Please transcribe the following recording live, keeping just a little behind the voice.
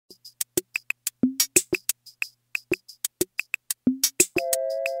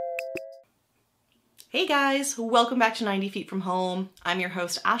Hey guys, welcome back to 90 Feet from Home. I'm your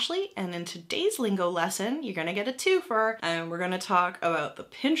host Ashley, and in today's lingo lesson, you're gonna get a twofer, and we're gonna talk about the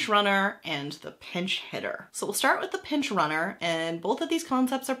pinch runner and the pinch hitter. So we'll start with the pinch runner, and both of these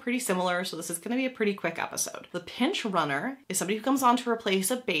concepts are pretty similar, so this is gonna be a pretty quick episode. The pinch runner is somebody who comes on to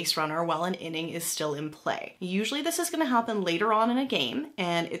replace a base runner while an inning is still in play. Usually this is gonna happen later on in a game,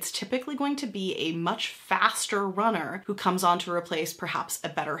 and it's typically going to be a much faster runner who comes on to replace perhaps a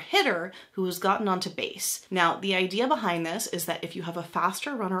better hitter who has gotten onto base. Now, the idea behind this is that if you have a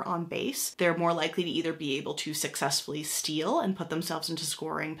faster runner on base, they're more likely to either be able to successfully steal and put themselves into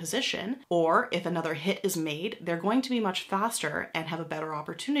scoring position, or if another hit is made, they're going to be much faster and have a better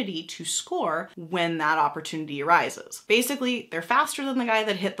opportunity to score when that opportunity arises. Basically, they're faster than the guy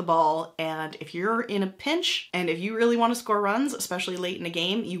that hit the ball, and if you're in a pinch and if you really want to score runs, especially late in a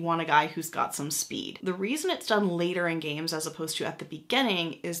game, you want a guy who's got some speed. The reason it's done later in games as opposed to at the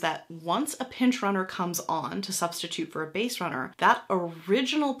beginning is that once a pinch runner comes on to substitute for a base runner, that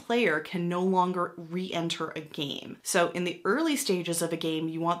original player can no longer re-enter a game. So in the early stages of a game,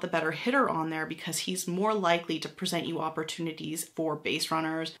 you want the better hitter on there because he's more likely to present you opportunities for base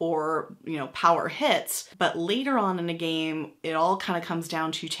runners or, power hits. But later on in a game, it all kind of comes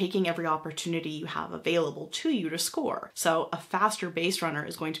down to taking every opportunity you have available to you to score. So a faster base runner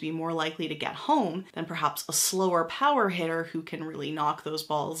is going to be more likely to get home than perhaps a slower power hitter who can really knock those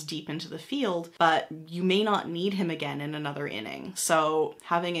balls deep into the field, but you may not need him again in another inning. So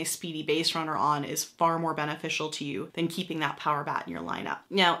having a speedy base runner on is far more beneficial to you than keeping that power bat in your lineup.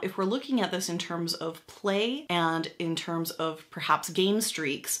 Now, if we're looking at this in terms of play and in terms of perhaps game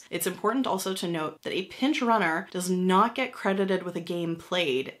streaks, it's important also to note that a pinch runner does not get credited with a game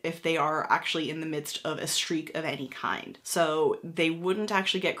played if they are actually in the midst of a streak of any kind. So they wouldn't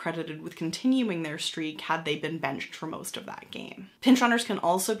actually get credited with continuing their streak had they been benched for most of that game. Pinch runners can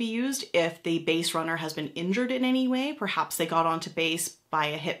also be used if the base runner has been injured in any way. Perhaps they got onto base by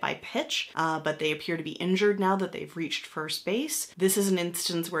a hit by pitch, but they appear to be injured now that they've reached first base. This is an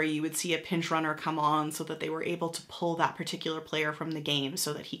instance where you would see a pinch runner come on so that they were able to pull that particular player from the game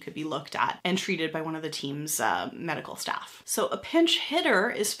so that he could be looked at and treated by one of the team's medical staff. So a pinch hitter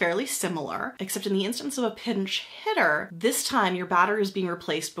is fairly similar, except in the instance of a pinch hitter, this time your batter is being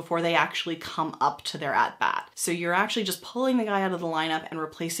replaced before they actually come up to their at-bat. So you're actually just pulling the guy out of the lineup and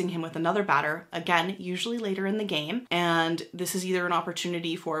replacing him with another batter, again, usually later in the game, and this is either an opportunity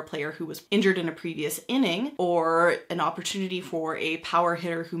for a player who was injured in a previous inning or an opportunity for a power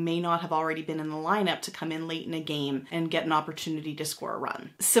hitter who may not have already been in the lineup to come in late in a game and get an opportunity to score a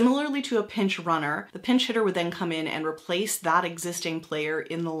run. Similarly to a pinch runner, the pinch hitter would then come in and replace that existing player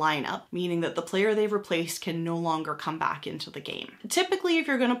in the lineup, meaning that the player they've replaced can no longer come back into the game. Typically, if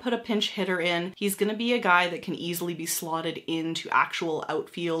you're going to put a pinch hitter in, he's going to be a guy that can easily be slotted into actual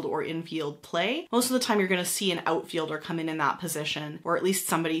outfield or infield play. Most of the time, you're going to see an outfielder come in that position, or at least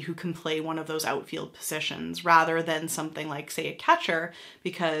somebody who can play one of those outfield positions rather than something like, say, a catcher,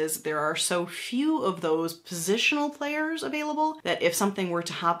 because there are so few of those positional players available that if something were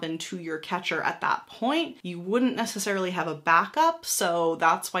to happen to your catcher at that point, you wouldn't necessarily have a backup. So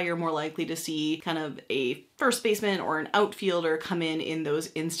that's why you're more likely to see kind of a first baseman or an outfielder come in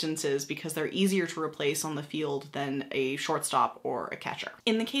those instances because they're easier to replace on the field than a shortstop or a catcher.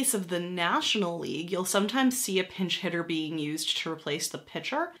 In the case of the National League, you'll sometimes see a pinch hitter being used to replace the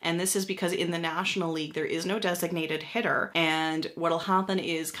pitcher, and this is because in the National League there is no designated hitter, and what'll happen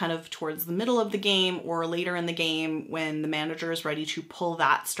is kind of towards the middle of the game or later in the game when the manager is ready to pull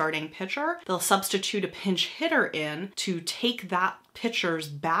that starting pitcher, they'll substitute a pinch hitter in to take that pitcher's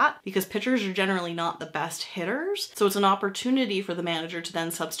bat, because pitchers are generally not the best hitters. So it's an opportunity for the manager to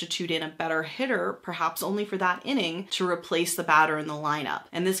then substitute in a better hitter, perhaps only for that inning, to replace the batter in the lineup.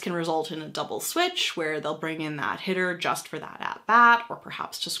 And this can result in a double switch where they'll bring in that hitter just for that at-bat or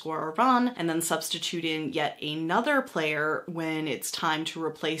perhaps to score a run, and then substitute in yet another player when it's time to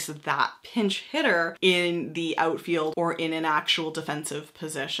replace that pinch hitter in the outfield or in an actual defensive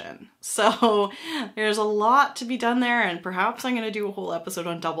position. So there's a lot to be done there, and perhaps I'm going to do a whole episode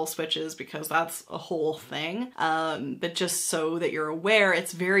on double switches because that's a whole thing. But just so that you're aware,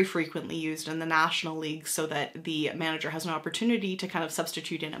 it's very frequently used in the National League so that the manager has an opportunity to kind of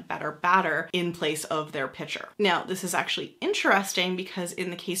substitute in a better batter in place of their pitcher. Now, this is actually interesting because in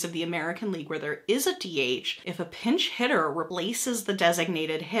the case of the American League where there is a DH, if a pinch hitter replaces the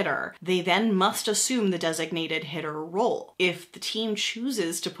designated hitter, they then must assume the designated hitter role. If the team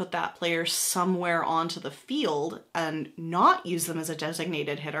chooses to put that player somewhere onto the field and not use them as a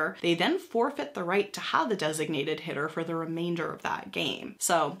designated hitter, they then forfeit the right to have the designated hitter for the remainder of that game.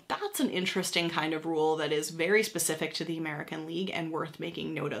 So that's that's an interesting kind of rule that is very specific to the American League and worth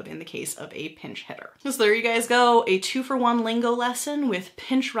making note of in the case of a pinch hitter. So there you guys go, a 2-for-1 lingo lesson with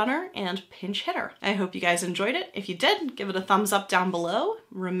pinch runner and pinch hitter. I hope you guys enjoyed it. If you did, give it a thumbs up down below.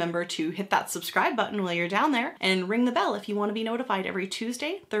 Remember to hit that subscribe button while you're down there and ring the bell if you want to be notified every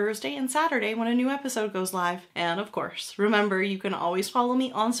Tuesday, Thursday, and Saturday when a new episode goes live. And of course, remember you can always follow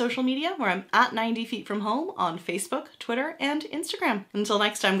me on social media where I'm at 90 feet from home on Facebook, Twitter, and Instagram. Until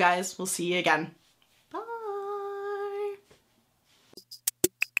next time, guys, we'll see you again.